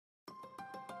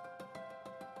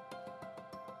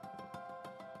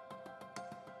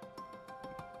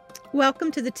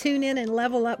Welcome to the Tune In and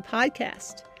Level Up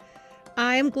podcast.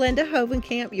 I am Glenda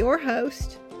Hovenkamp, your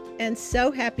host, and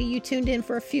so happy you tuned in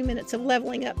for a few minutes of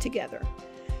leveling up together.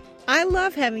 I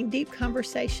love having deep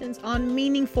conversations on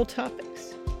meaningful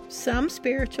topics, some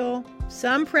spiritual,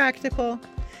 some practical.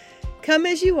 Come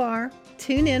as you are,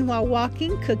 tune in while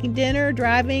walking, cooking dinner,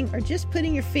 driving, or just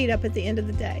putting your feet up at the end of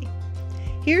the day.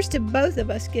 Here's to both of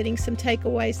us getting some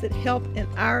takeaways that help in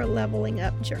our leveling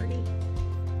up journey.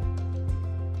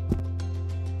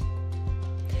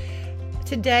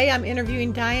 Today I'm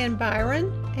interviewing Diane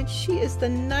Byron, and she is the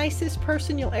nicest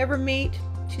person you'll ever meet.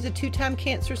 She's a 2-time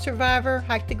cancer survivor,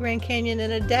 hiked the Grand Canyon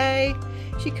in a day.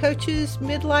 She coaches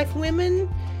midlife women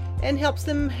and helps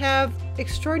them have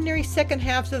extraordinary second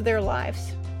halves of their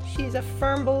lives. She's a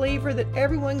firm believer that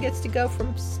everyone gets to go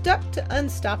from stuck to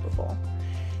unstoppable.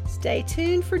 Stay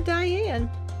tuned for Diane.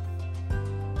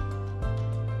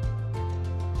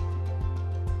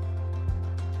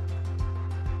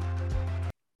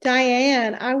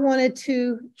 Diane, I wanted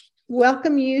to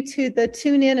welcome you to the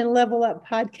Tune In and Level Up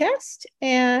podcast.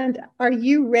 And are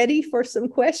you ready for some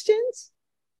questions?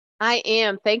 I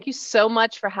am. Thank you so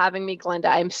much for having me, Glenda.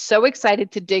 I'm so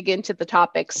excited to dig into the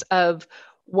topics of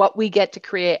what we get to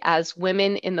create as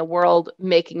women in the world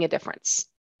making a difference.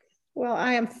 Well,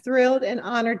 I am thrilled and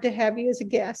honored to have you as a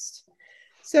guest.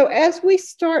 So as we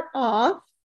start off,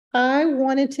 I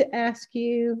wanted to ask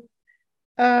you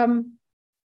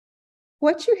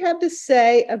what you have to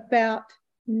say about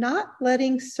not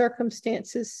letting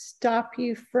circumstances stop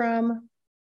you from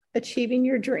achieving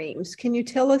your dreams. Can you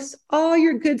tell us all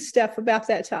your good stuff about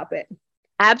that topic?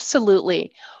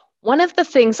 Absolutely. One of the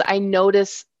things I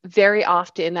notice very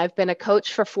often, I've been a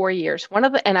coach for 4 years,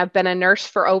 and I've been a nurse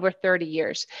for over 30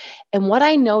 years. And what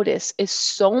I notice is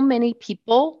so many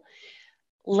people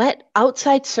let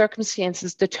outside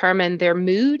circumstances determine their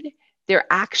mood, their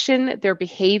action, their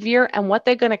behavior, and what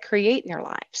they're going to create in their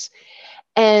lives.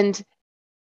 And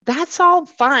that's all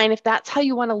fine if that's how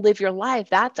you want to live your life.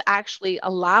 That's actually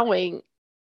allowing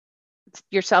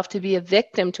yourself to be a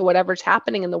victim to whatever's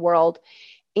happening in the world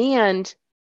and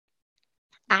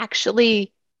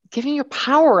actually giving your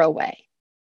power away.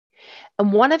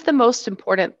 And one of the most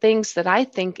important things that I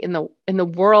think in the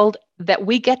world that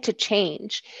we get to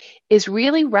change is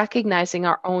really recognizing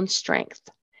our own strength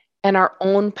and our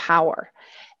own power.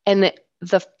 And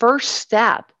the first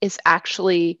step is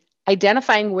actually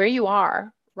identifying where you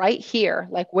are right here,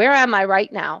 like where am I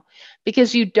right now?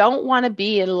 Because you don't want to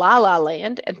be in la la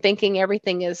land and thinking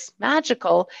everything is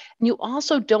magical. And you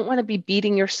also don't want to be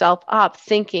beating yourself up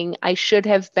thinking I should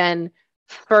have been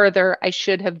further, I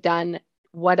should have done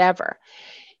whatever.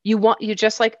 You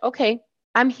just like, okay,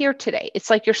 I'm here today. It's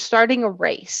like you're starting a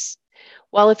race.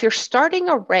 Well, if you're starting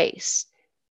a race,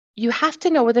 you have to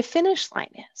know where the finish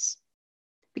line is,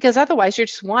 because otherwise you're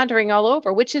just wandering all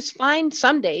over, which is fine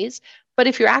some days. But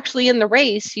if you're actually in the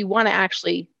race, you want to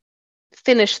actually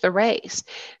finish the race.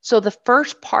 So the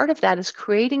first part of that is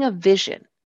creating a vision.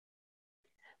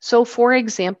 So for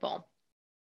example,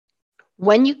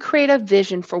 when you create a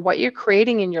vision for what you're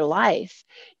creating in your life,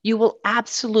 you will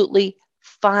absolutely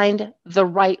find the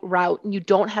right route. And you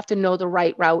don't have to know the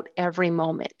right route every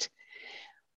moment.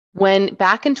 When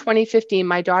back in 2015,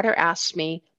 my daughter asked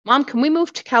me, Mom, can we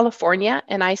move to California?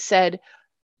 And I said,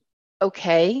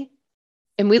 okay.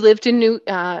 And we lived in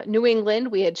New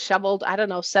England. We had shoveled,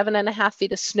 7.5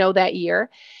 feet of snow that year.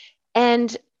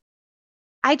 And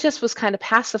I just was kind of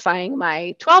pacifying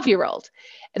my 12-year-old.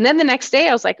 And then the next day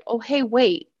I was like, oh, hey,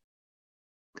 wait,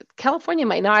 California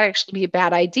might not actually be a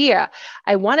bad idea.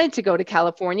 I wanted to go to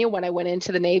California when I went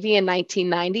into the Navy in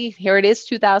 1990. Here it is,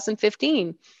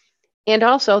 2015. And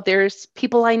also there's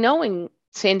people I know in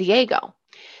San Diego.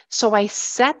 So I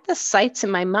set the sights in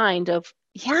my mind of,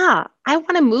 yeah, I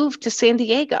want to move to San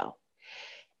Diego.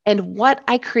 And what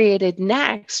I created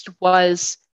next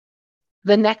was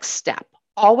the next step,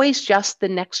 always just the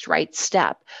next right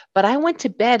step. But I went to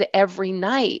bed every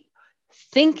night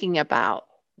thinking about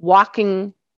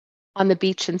walking on the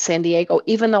beach in San Diego,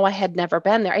 even though I had never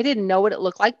been there. I didn't know what it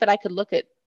looked like, but I could look at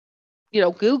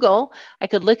Google, I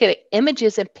could look at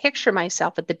images and picture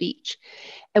myself at the beach.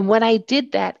 And when I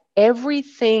did that,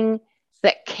 everything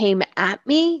that came at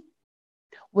me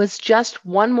was just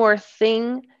one more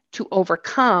thing to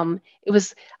overcome.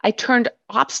 I turned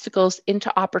obstacles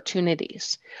into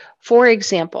opportunities. For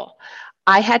example,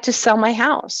 I had to sell my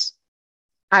house.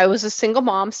 I was a single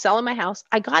mom selling my house.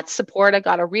 I got support. I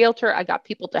got a realtor. I got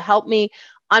people to help me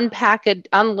unpack it,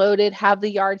 unload it, have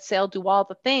the yard sale, do all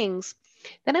the things.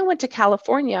 Then I went to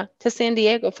California, to San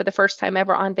Diego for the first time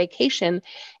ever on vacation,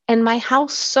 and my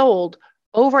house sold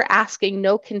over asking,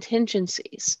 no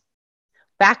contingencies.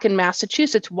 back in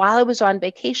Massachusetts while I was on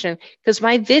vacation because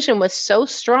my vision was so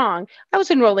strong. I was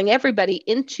enrolling everybody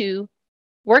into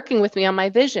working with me on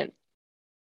my vision.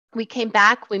 We came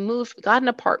back, we moved, we got an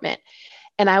apartment,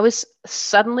 and I was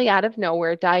suddenly out of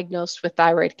nowhere diagnosed with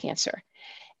thyroid cancer.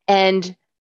 And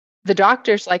the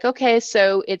doctor's like, okay,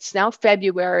 so it's now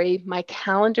February. My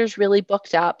calendar's really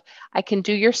booked up. I can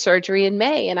do your surgery in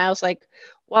May. And I was like,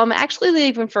 well, I'm actually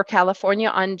leaving for California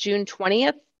on June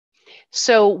 20th.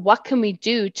 So what can we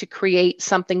do to create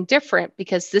something different?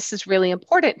 Because this is really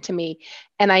important to me.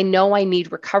 And I know I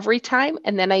need recovery time,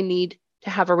 and then I need to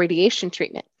have a radiation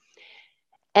treatment.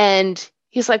 And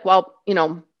he's like, well,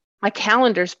 my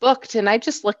calendar's booked. And I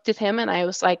just looked at him and I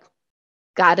was like,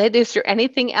 got it. Is there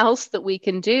anything else that we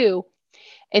can do?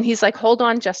 And he's like, hold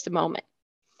on just a moment.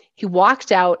 He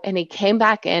walked out and he came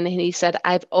back in and he said,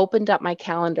 I've opened up my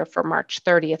calendar for March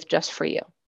 30th just for you.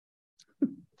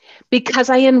 Because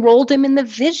I enrolled him in the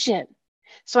vision.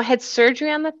 So I had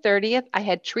surgery on the 30th. I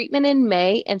had treatment in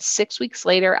May. And 6 weeks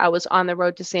later, I was on the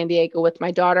road to San Diego with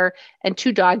my daughter and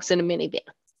 2 dogs in a minivan.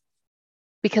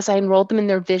 Because I enrolled them in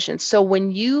their vision. So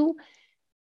when you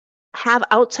have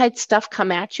outside stuff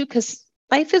come at you, because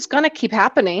life is going to keep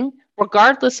happening,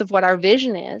 regardless of what our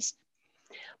vision is,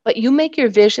 but you make your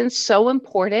vision so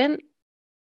important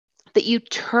that you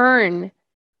turn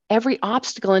every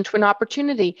obstacle into an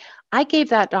opportunity. I gave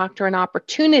that doctor an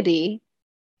opportunity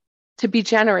to be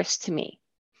generous to me.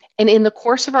 And in the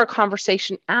course of our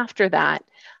conversation after that,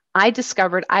 I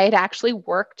discovered I had actually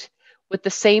worked with the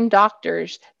same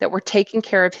doctors that were taking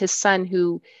care of his son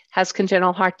who has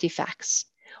congenital heart defects.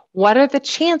 What are the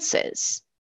chances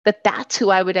that that's who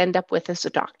I would end up with as a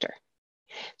doctor?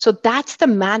 So that's the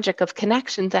magic of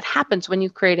connection that happens when you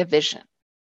create a vision.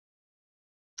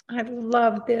 I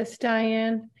love this,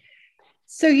 Diane.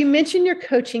 So you mentioned your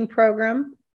coaching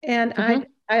program, and I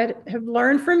have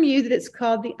learned from you that it's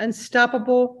called the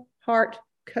Unstoppable Heart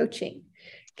Coaching.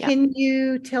 Can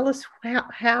you tell us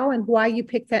how and why you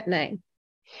picked that name?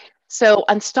 So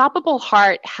Unstoppable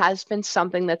Heart has been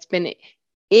something that's been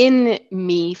in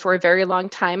me for a very long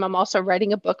time. I'm also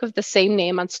writing a book of the same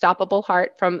name, Unstoppable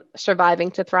Heart, From Surviving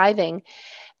to Thriving.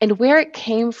 And where it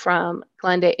came from,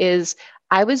 Glenda, is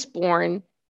I was born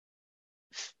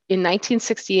in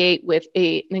 1968 with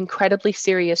an incredibly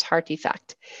serious heart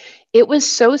defect. It was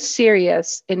so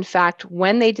serious, in fact,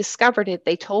 when they discovered it,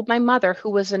 they told my mother, who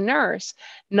was a nurse,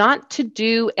 not to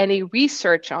do any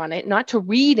research on it, not to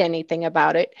read anything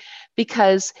about it,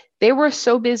 because they were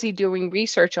so busy doing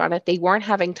research on it, they weren't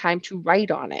having time to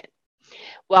write on it.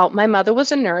 Well, my mother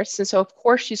was a nurse, and so of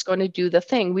course she's going to do the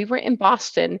thing. We were in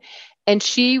Boston, and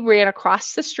she ran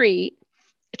across the street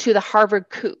to the Harvard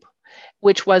Coop,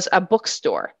 which was a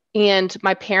bookstore. And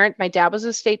my dad was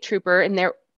a state trooper, and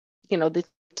the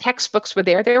textbooks were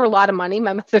there. They were a lot of money.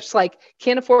 My mother's like,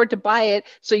 can't afford to buy it.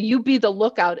 So you be the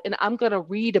lookout and I'm going to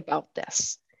read about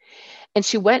this. And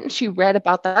she went and she read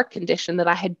about the heart condition that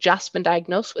I had just been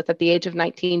diagnosed with at the age of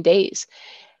 19 days.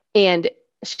 And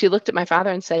she looked at my father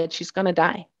and said, she's going to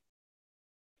die.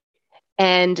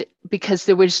 And because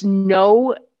there was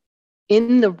in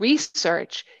the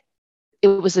research, it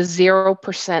was a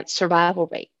 0% survival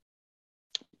rate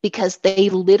because they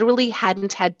literally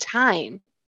hadn't had time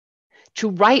to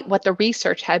write what the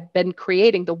research had been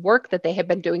creating, the work that they had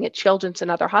been doing at Children's and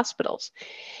other hospitals.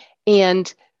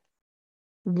 And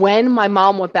when my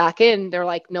mom went back in, they're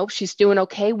like, no, she's doing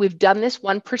okay. We've done this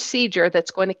one procedure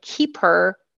that's going to keep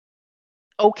her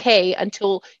okay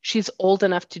until she's old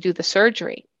enough to do the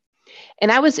surgery.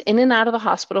 And I was in and out of the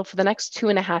hospital for the next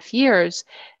 2.5 years.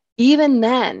 Even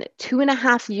then,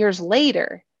 2.5 years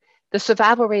later, the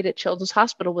survival rate at Children's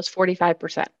Hospital was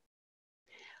 45%.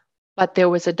 But there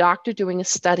was a doctor doing a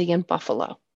study in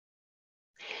Buffalo,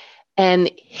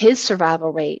 and his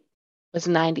survival rate was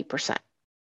 90%.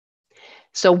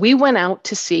 So we went out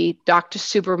to see Dr.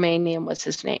 Subramanian was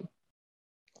his name.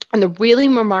 And the really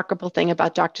remarkable thing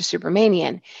about Dr.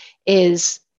 Subramanian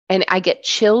is, and I get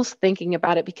chills thinking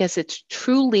about it because it's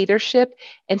true leadership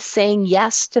and saying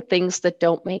yes to things that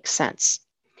don't make sense.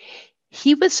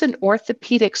 He was an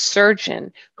orthopedic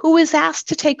surgeon who was asked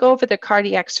to take over the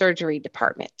cardiac surgery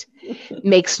department.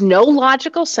 Makes no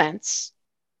logical sense.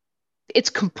 It's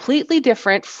completely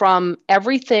different from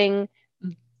everything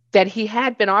that he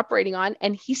had been operating on.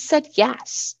 And he said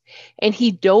yes. And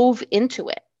he dove into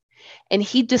it. And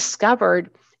he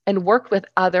discovered and worked with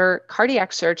other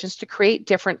cardiac surgeons to create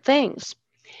different things.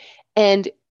 And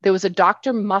there was a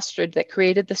Dr. Mustard that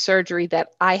created the surgery that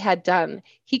I had done.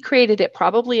 He created it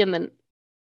probably in the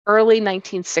early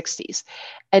 1960s.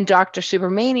 And Dr.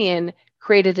 Subramanian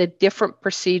created a different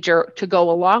procedure to go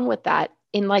along with that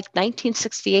in like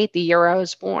 1968, the year I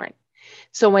was born.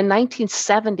 So in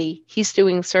 1970, he's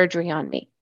doing surgery on me.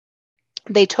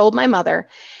 They told my mother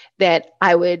that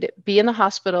I would be in the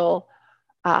hospital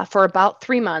for about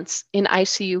 3 months, in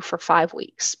ICU for 5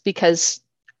 weeks, because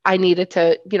I needed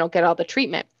to, get all the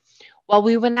treatment. Well,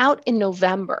 we went out in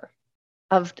November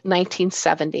of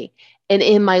 1970. And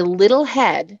in my little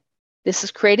head, this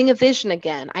is creating a vision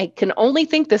again. I can only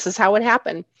think this is how it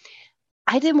happened.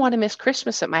 I didn't want to miss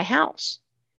Christmas at my house.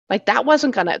 Like, that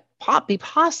wasn't going to be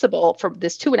possible for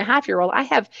this 2.5-year-old. I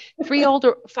have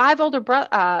five older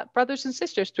brothers and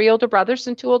sisters, 3 older brothers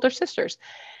and 2 older sisters.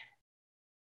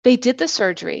 They did the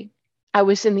surgery. I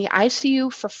was in the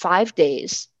ICU for 5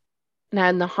 days, and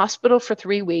I'm in the hospital for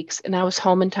 3 weeks, and I was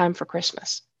home in time for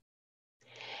Christmas.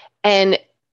 And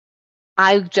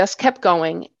I just kept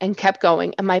going and kept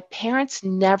going. And my parents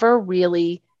never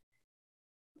really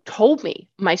told me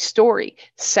my story.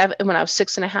 When I was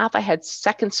 6.5, I had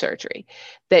second surgery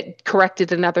that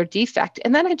corrected another defect.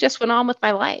 And then I just went on with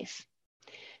my life.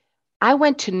 I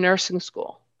went to nursing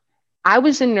school. I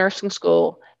was in nursing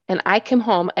school, and I came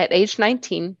home at age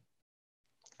 19,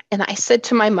 and I said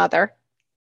to my mother,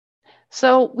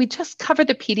 "So we just covered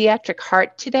the pediatric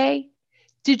heart today.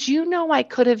 Did you know I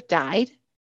could have died?"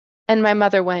 And my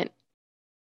mother went,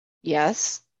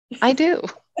 "Yes, I do.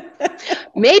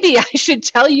 Maybe I should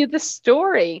tell you the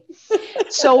story."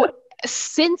 So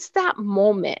since that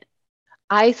moment,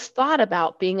 I thought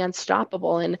about being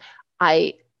unstoppable, and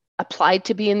I applied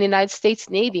to be in the United States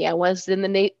Navy. I was in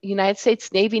the United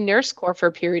States Navy Nurse Corps for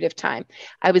a period of time.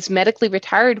 I was medically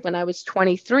retired when I was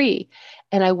 23,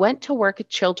 and I went to work at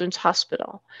Children's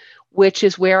Hospital, which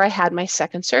is where I had my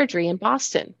second surgery in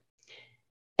Boston.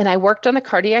 And I worked on the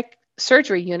cardiac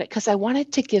surgery unit because I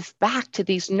wanted to give back to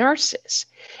these nurses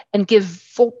and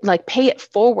pay it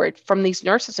forward from these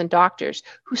nurses and doctors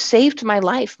who saved my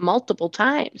life multiple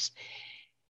times.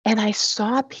 And I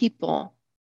saw people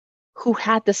who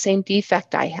had the same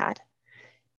defect I had,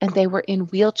 and they were in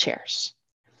wheelchairs.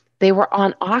 They were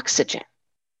on oxygen,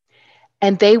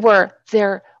 and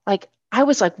I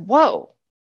was like, whoa,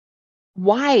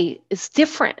 why is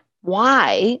different?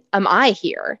 Why am I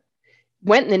here?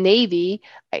 Went in the Navy,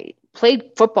 I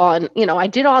played football, and I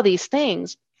did all these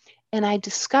things, and I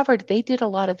discovered they did a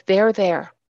lot of there,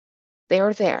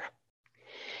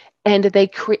 and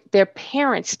their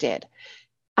parents did,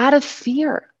 out of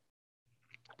fear.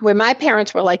 Where my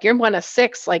parents were like, "You're one of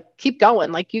 6, like, keep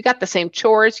going, like, you got the same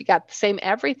chores, you got the same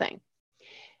everything."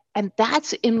 And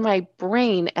that's in my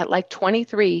brain at like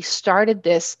 23 started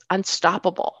this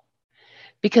unstoppable,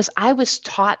 because I was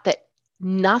taught that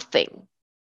nothing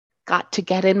got to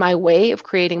get in my way of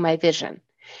creating my vision.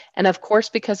 And of course,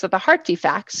 because of the heart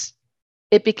defects,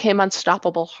 it became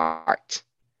unstoppable heart.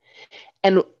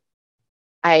 And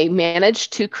I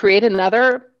managed to create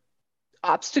another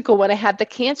obstacle when I had the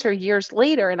cancer years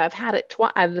later, and I've had it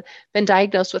I've been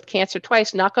diagnosed with cancer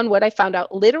twice. Knock on wood, I found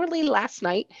out literally last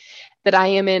night that I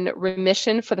am in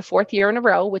remission for the 4th year in a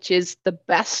row, which is the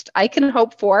best I can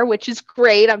hope for, which is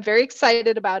great. I'm very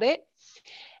excited about it.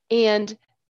 And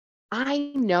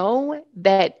I know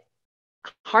that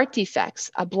heart defects,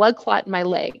 a blood clot in my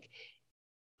leg,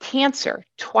 cancer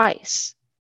twice,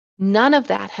 none of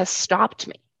that has stopped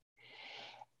me.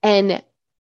 And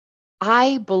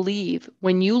I believe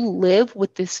when you live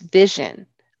with this vision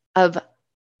of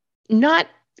not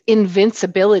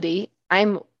invincibility,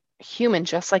 I'm human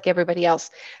just like everybody else.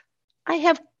 I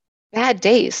have bad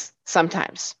days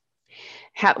sometimes.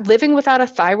 Living without a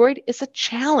thyroid is a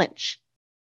challenge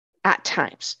at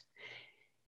times.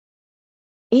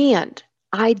 And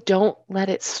I don't let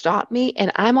it stop me.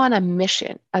 And I'm on a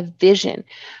mission, a vision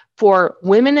for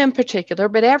women in particular,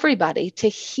 but everybody to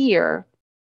hear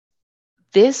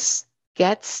this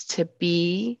gets to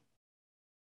be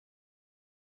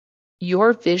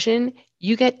your vision.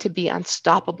 You get to be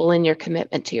unstoppable in your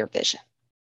commitment to your vision.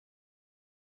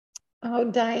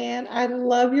 Oh, Diane, I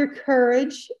love your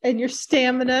courage and your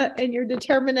stamina and your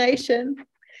determination.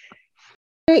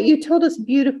 You told us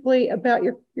beautifully about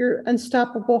your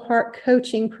Unstoppable Heart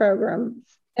coaching program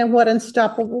and what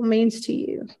unstoppable means to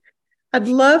you. I'd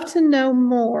love to know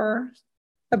more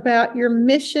about your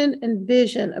mission and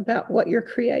vision about what you're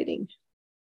creating.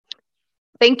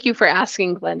 Thank you for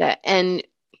asking, Glenda. And,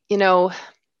 I'm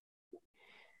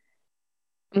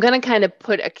going to kind of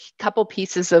put a couple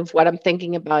pieces of what I'm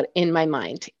thinking about in my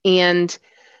mind and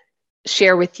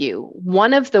share with you.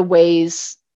 One of the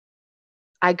ways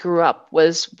I grew up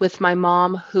was with my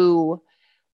mom, who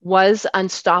was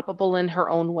unstoppable in her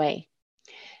own way.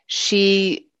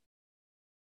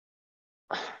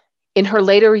 In her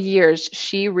later years,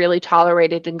 she really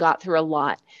tolerated and got through a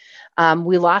lot.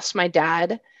 We lost my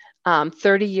dad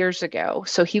 30 years ago.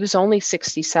 So he was only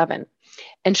 67.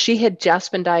 And she had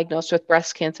just been diagnosed with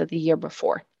breast cancer the year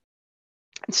before.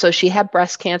 So she had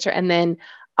breast cancer. And then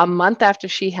a month after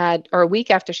she had, or a week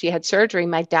after she had surgery,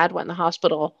 my dad went in the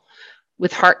hospital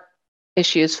with heart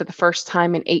issues for the first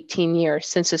time in 18 years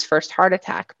since his first heart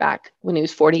attack back when he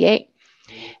was 48.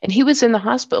 And he was in the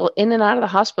hospital, in and out of the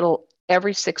hospital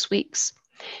every 6 weeks.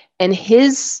 And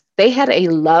they had a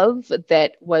love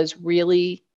that was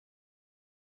really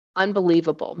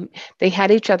unbelievable. They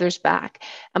had each other's back.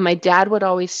 And my dad would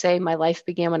always say, my life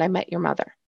began when I met your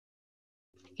mother.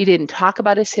 He didn't talk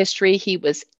about his history. He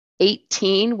was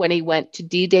 18 when he went to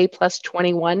D-Day plus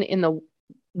 21 in the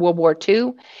World War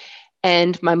II.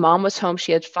 And my mom was home.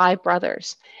 She had 5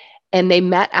 brothers. And they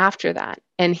met after that.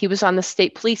 And he was on the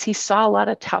state police. He saw a lot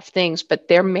of tough things, but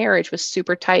their marriage was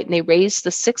super tight. And they raised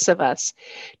the 6 of us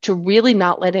to really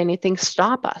not let anything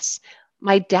stop us.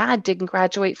 My dad didn't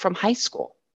graduate from high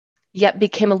school, yet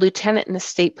became a lieutenant in the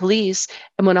state police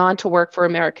and went on to work for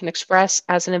American Express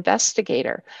as an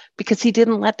investigator because he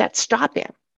didn't let that stop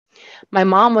him. My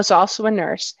mom was also a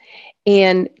nurse.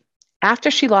 And after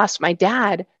she lost my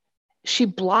dad, she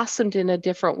blossomed in a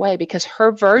different way because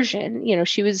her version,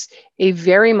 she was a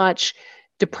very much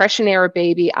Depression era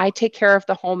baby. I take care of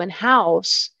the home and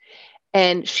house.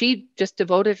 And she just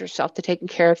devoted herself to taking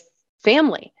care of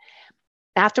family.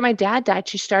 After my dad died,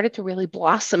 she started to really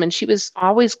blossom, and she was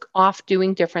always off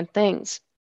doing different things.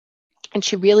 And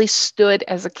she really stood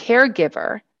as a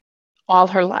caregiver all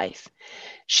her life.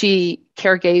 She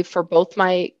caregave for both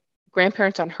my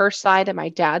grandparents on her side and my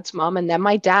dad's mom, and then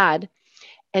my dad.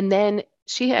 And then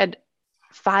she had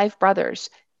 5 brothers,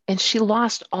 and she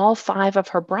lost all 5 of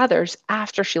her brothers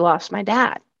after she lost my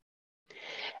dad.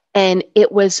 And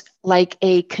it was like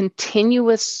a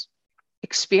continuous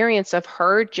experience of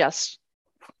her just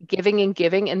giving and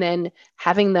giving, and then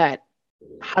having that,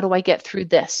 how do I get through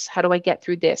this? How do I get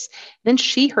through this? Then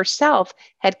she herself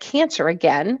had cancer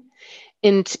again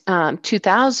in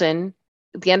 2000,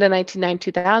 at the end of 1999,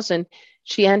 2000.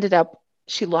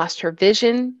 She lost her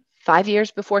vision 5 years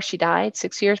before she died,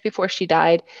 6 years before she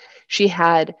died. She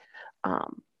had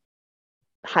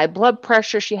high blood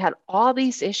pressure. She had all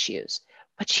these issues,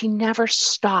 but she never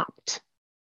stopped.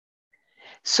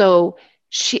 So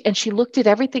she looked at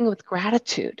everything with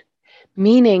gratitude,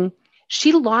 meaning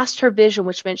she lost her vision,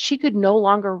 which meant she could no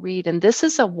longer read. And this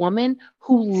is a woman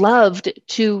who loved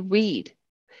to read.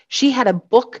 She had a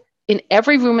book in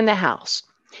every room in the house.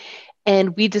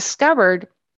 And we discovered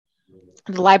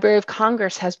the Library of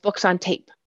Congress has books on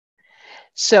tape.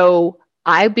 So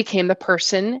I became the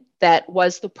person that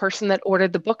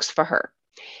ordered the books for her.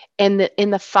 And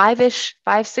in the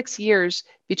 5-6 years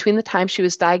between the time she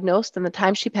was diagnosed and the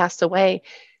time she passed away,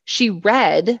 she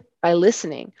read, by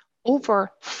listening,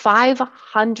 over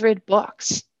 500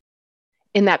 books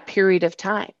in that period of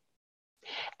time.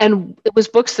 And it was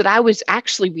books that I was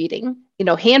actually reading,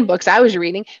 handbooks I was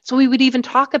reading. So we would even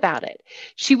talk about it.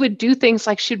 She would do things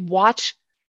like she'd watch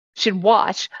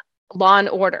Law and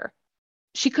Order.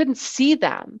 She couldn't see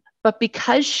them, but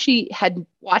because she had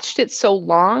watched it so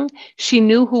long, she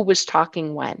knew who was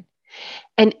talking when.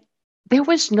 And there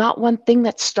was not one thing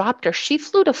that stopped her. She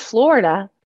flew to Florida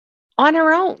on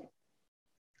her own.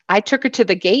 I took her to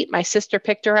the gate. My sister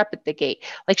picked her up at the gate.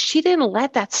 Like, she didn't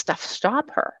let that stuff stop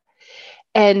her.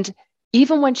 And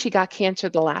even when she got cancer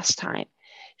the last time,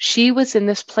 she was in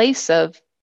this place of,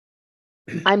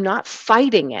 I'm not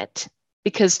fighting it,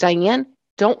 because Diane,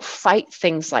 don't fight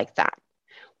things like that,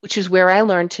 which is where I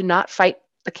learned to not fight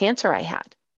the cancer I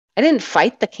had. I didn't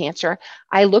fight the cancer.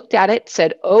 I looked at it,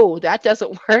 said, oh, that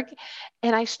doesn't work.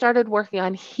 And I started working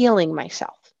on healing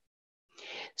myself.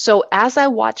 So as I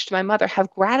watched my mother have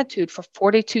gratitude for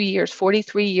 42 years,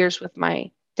 43 years with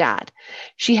my dad,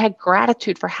 she had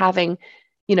gratitude for having,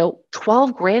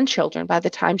 12 grandchildren by the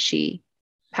time she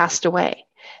passed away.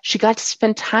 She got to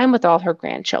spend time with all her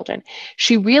grandchildren.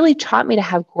 She really taught me to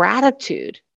have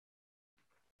gratitude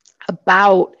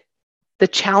about the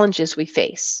challenges we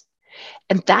face.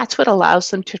 And that's what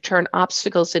allows them to turn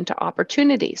obstacles into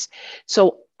opportunities.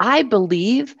 So I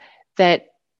believe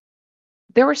that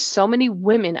there were so many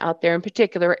women out there in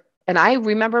particular. And I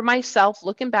remember myself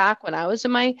looking back when I was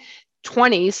in my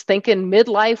 20s, thinking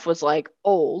midlife was like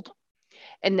old.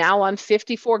 And now I'm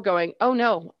 54 going, oh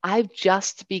no, I've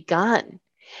just begun.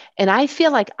 And I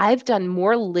feel like I've done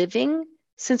more living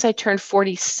since I turned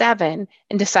 47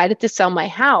 and decided to sell my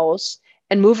house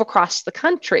and move across the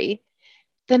country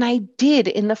than I did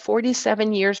in the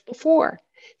 47 years before.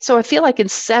 So I feel like in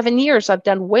 7 years, I've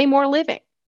done way more living.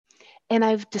 And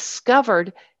I've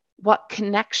discovered what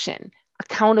connection,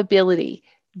 accountability,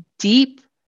 deep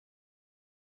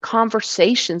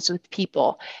conversations with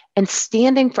people and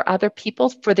standing for other people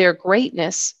for their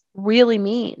greatness really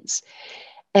means.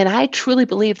 And I truly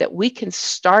believe that we can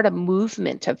start a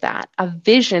movement of that, a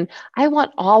vision. I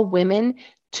want all women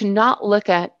to not look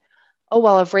at, oh,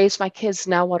 well, I've raised my kids,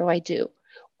 now what do I do?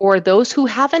 Or those who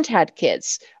haven't had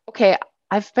kids. Okay,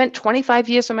 I've spent 25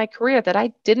 years of my career that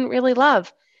I didn't really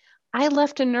love. I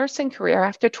left a nursing career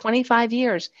after 25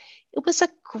 years. It was a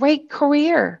great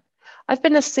career. I've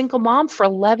been a single mom for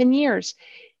 11 years.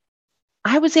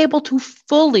 I was able to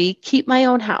fully keep my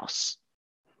own house,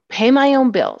 pay my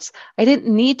own bills. I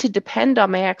didn't need to depend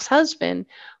on my ex-husband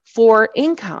for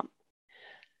income.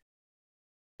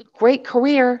 Great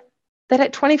career that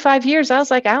at 25 years, I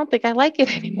was like, I don't think I like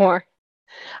it anymore.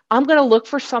 I'm going to look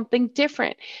for something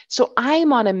different. So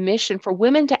I'm on a mission for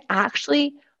women to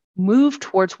actually move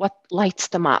towards what lights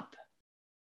them up.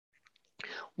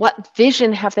 What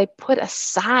vision have they put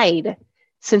aside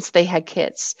since they had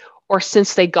kids, or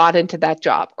since they got into that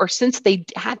job, or since they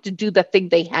had to do the thing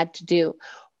they had to do?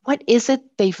 What is it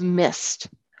they've missed?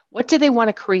 What do they want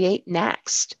to create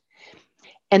next?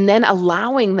 And then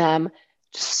allowing them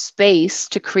space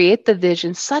to create the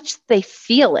vision such that they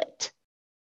feel it.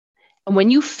 And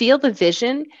when you feel the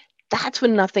vision, that's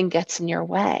when nothing gets in your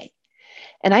way.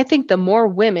 And I think the more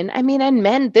women, I mean, and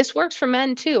men, this works for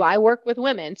men too. I work with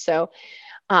women. So,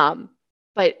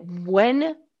 but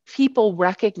when people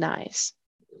recognize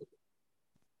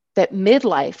that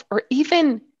midlife, or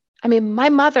even, I mean, my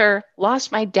mother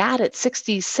lost my dad at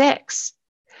 66.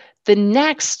 The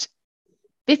next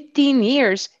 15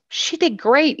 years, she did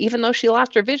great, even though she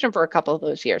lost her vision for a couple of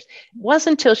those years. It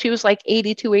wasn't until she was like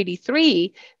 82,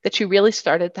 83 that she really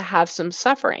started to have some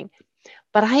suffering.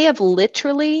 But I have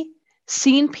literally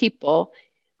seen people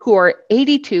who are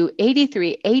 82,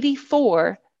 83,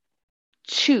 84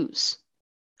 choose,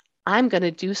 I'm going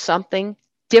to do something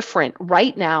different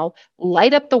right now,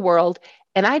 light up the world.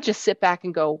 And I just sit back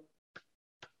and go,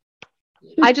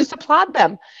 I just applaud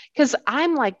them, because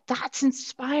I'm like, that's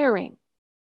inspiring.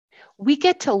 We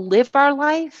get to live our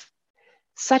life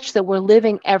such that we're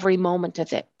living every moment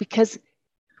of it, because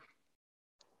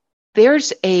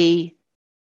there's a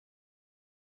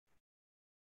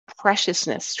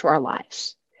preciousness to our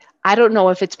lives. I don't know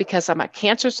if it's because I'm a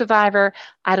cancer survivor.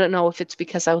 I don't know if it's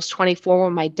because I was 24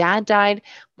 when my dad died.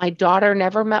 My daughter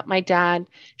never met my dad.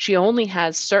 She only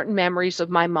has certain memories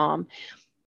of my mom.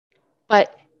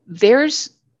 But there's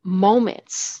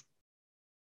moments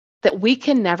that we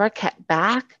can never get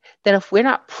back, that if we're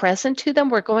not present to them,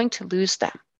 we're going to lose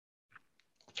them.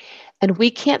 And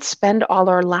we can't spend all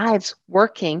our lives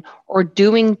working or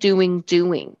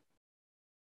doing.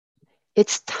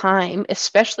 It's time,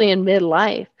 especially in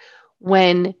midlife,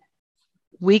 when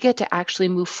we get to actually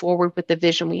move forward with the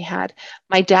vision we had.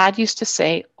 My dad used to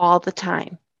say all the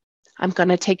time, I'm going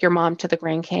to take your mom to the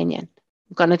Grand Canyon.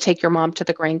 I'm going to take your mom to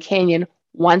the Grand Canyon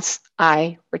once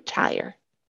I retire.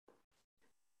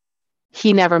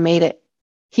 He never made it.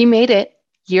 He made it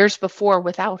years before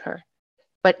without her,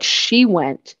 but she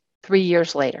went 3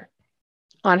 years later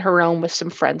on her own with some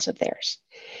friends of theirs.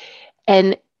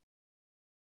 And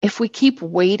if we keep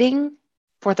waiting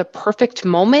for the perfect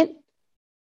moment,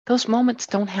 those moments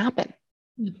don't happen.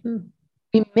 Mm-hmm.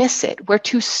 We miss it. We're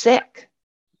too sick.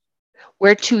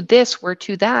 We're too this, we're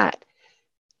too that.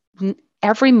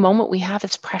 Every moment we have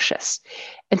is precious.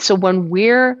 And so when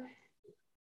we're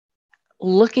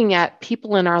looking at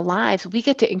people in our lives, we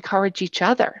get to encourage each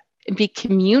other and be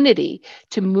community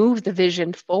to move the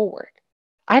vision forward.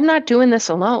 I'm not doing this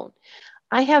alone.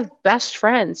 I have best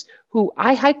friends who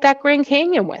I hiked that Grand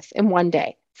Canyon with in one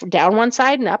day, from down one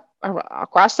side and up,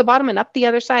 across the bottom and up the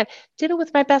other side. Did it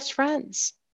with my best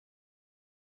friends.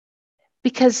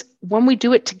 Because when we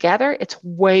do it together, it's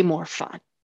way more fun.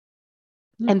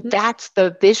 Mm-hmm. And that's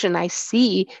the vision I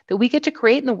see that we get to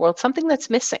create in the world, something that's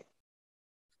missing.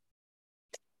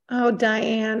 Oh,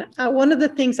 Diane, one of the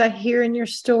things I hear in your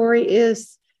story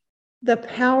is the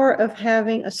power of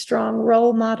having a strong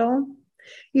role model.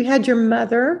 You had your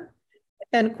mother,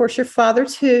 and of course your father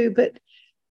too, but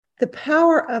the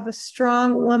power of a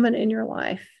strong woman in your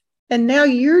life. And now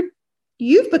you've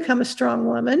become a strong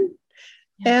woman,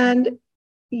 and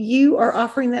you are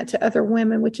offering that to other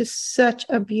women, which is such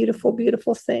a beautiful,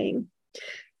 beautiful thing.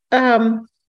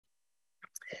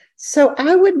 So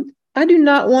I do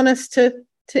not want us to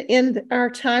end our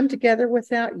time together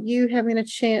without you having a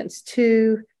chance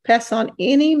to pass on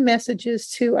any messages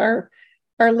to our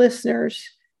listeners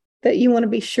that you want to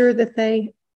be sure that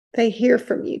they hear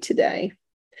from you today.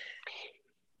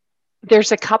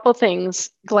 There's a couple things,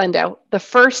 Glenda. The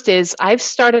first is I've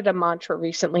started a mantra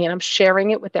recently, and I'm sharing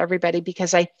it with everybody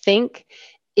because I think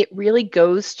it really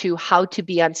goes to how to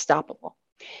be unstoppable.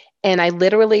 And I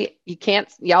literally,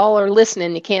 y'all are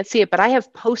listening, you can't see it, but I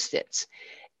have Post-its,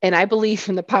 and I believe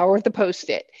in the power of the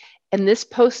Post-it. And this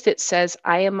Post-it says,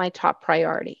 I am my top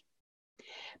priority.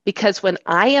 Because when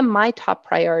I am my top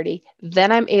priority,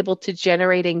 then I'm able to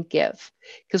generate and give.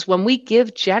 Because when we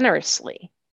give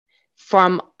generously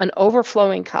from an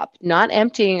overflowing cup, not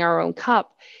emptying our own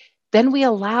cup, then we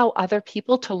allow other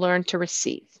people to learn to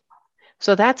receive.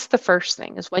 So that's the first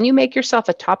thing, is when you make yourself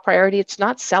a top priority, it's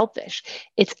not selfish.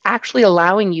 It's actually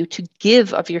allowing you to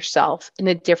give of yourself in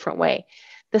a different way.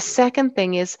 The second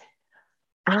thing is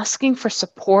asking for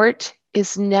support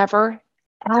is never,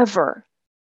 ever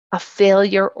a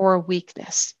failure or a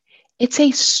weakness. It's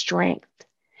a strength.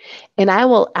 And I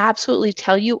will absolutely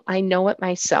tell you, I know it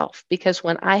myself, because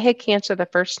when I had cancer the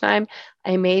first time,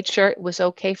 I made sure it was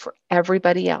okay for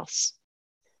everybody else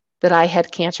that I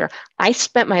had cancer. I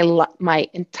spent my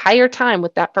entire time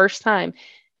with that first time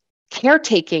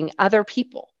caretaking other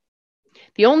people.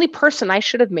 The only person I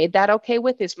should have made that okay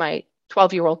with is my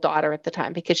 12-year-old daughter at the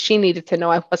time, because she needed to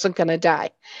know I wasn't going to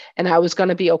die and I was going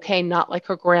to be okay, not like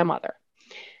her grandmother.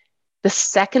 The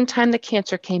second time the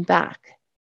cancer came back,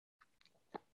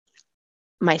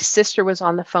 my sister was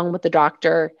on the phone with the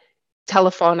doctor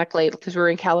telephonically, because we were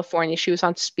in California. She was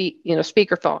on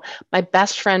speakerphone. My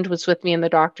best friend was with me in the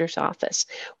doctor's office.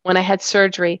 When I had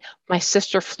surgery, my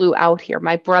sister flew out here.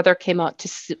 My brother came out to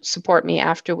support me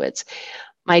afterwards.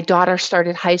 My daughter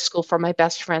started high school from my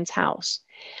best friend's house.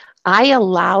 I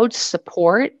allowed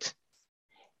support,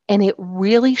 and it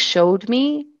really showed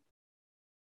me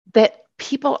that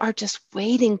people are just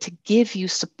waiting to give you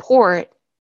support.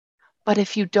 But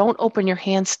if you don't open your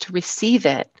hands to receive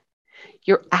it,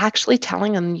 you're actually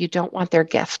telling them you don't want their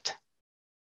gift.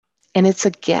 And it's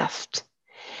a gift.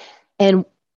 And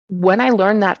when I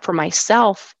learned that for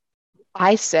myself,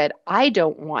 I said, I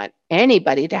don't want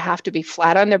anybody to have to be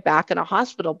flat on their back in a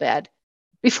hospital bed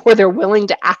before they're willing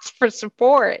to ask for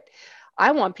support.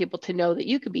 I want people to know that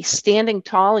you could be standing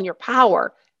tall in your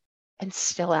power and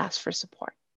still ask for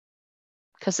support,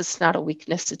 because it's not a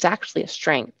weakness. It's actually a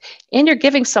strength. And you're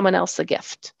giving someone else a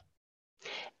gift.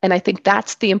 And I think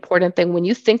that's the important thing. When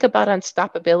you think about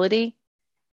unstoppability,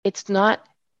 it's not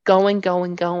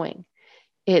going.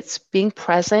 It's being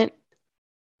present,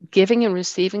 giving and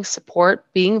receiving support,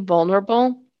 being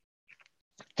vulnerable,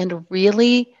 and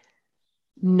really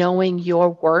knowing your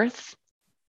worth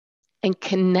and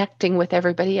connecting with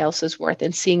everybody else's worth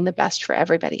and seeing the best for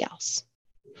everybody else.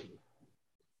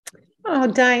 Oh,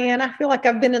 Diane, I feel like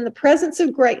I've been in the presence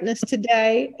of greatness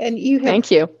today, and you have Thank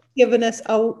you. Given us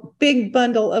a big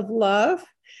bundle of love.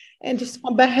 And just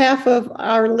on behalf of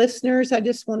our listeners, I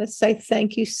just want to say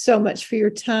thank you so much for your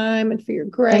time and for your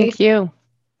grace. Thank you.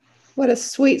 What a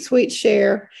sweet, sweet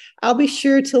share. I'll be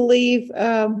sure to leave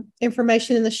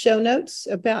information in the show notes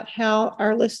about how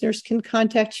our listeners can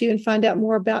contact you and find out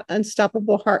more about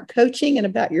Unstoppable Heart Coaching and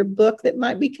about your book that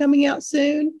might be coming out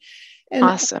soon. And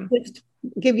awesome. I'll just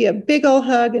give you a big old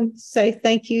hug and say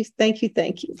thank you.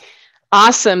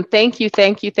 Awesome. Thank you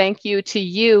to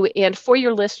you. And for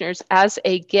your listeners, as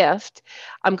a gift,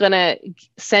 I'm going to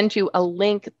send you a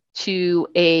link to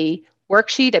a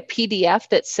worksheet, a PDF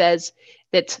that says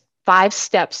that's 5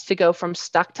 steps to go from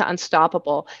stuck to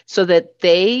unstoppable, so that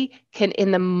they can,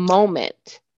 in the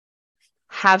moment,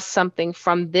 have something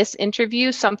from this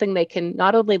interview, something they can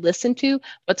not only listen to,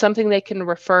 but something they can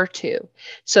refer to,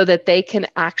 so that they can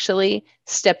actually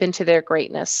step into their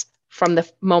greatness from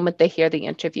the moment they hear the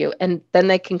interview. And then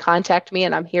they can contact me,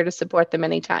 and I'm here to support them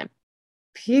anytime.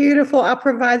 Beautiful. I'll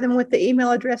provide them with the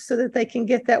email address so that they can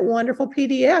get that wonderful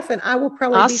PDF. And I will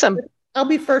probably I'll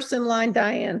be first in line,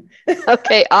 Diane.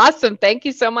 Okay, awesome. Thank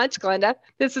you so much, Glenda.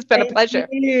 This has been a pleasure.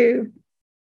 Thank you.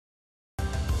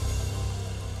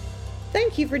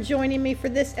 Thank you for joining me for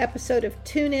this episode of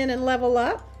Tune In and Level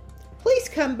Up. Please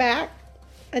come back.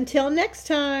 Until next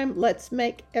time, let's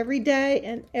make every day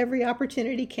and every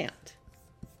opportunity count.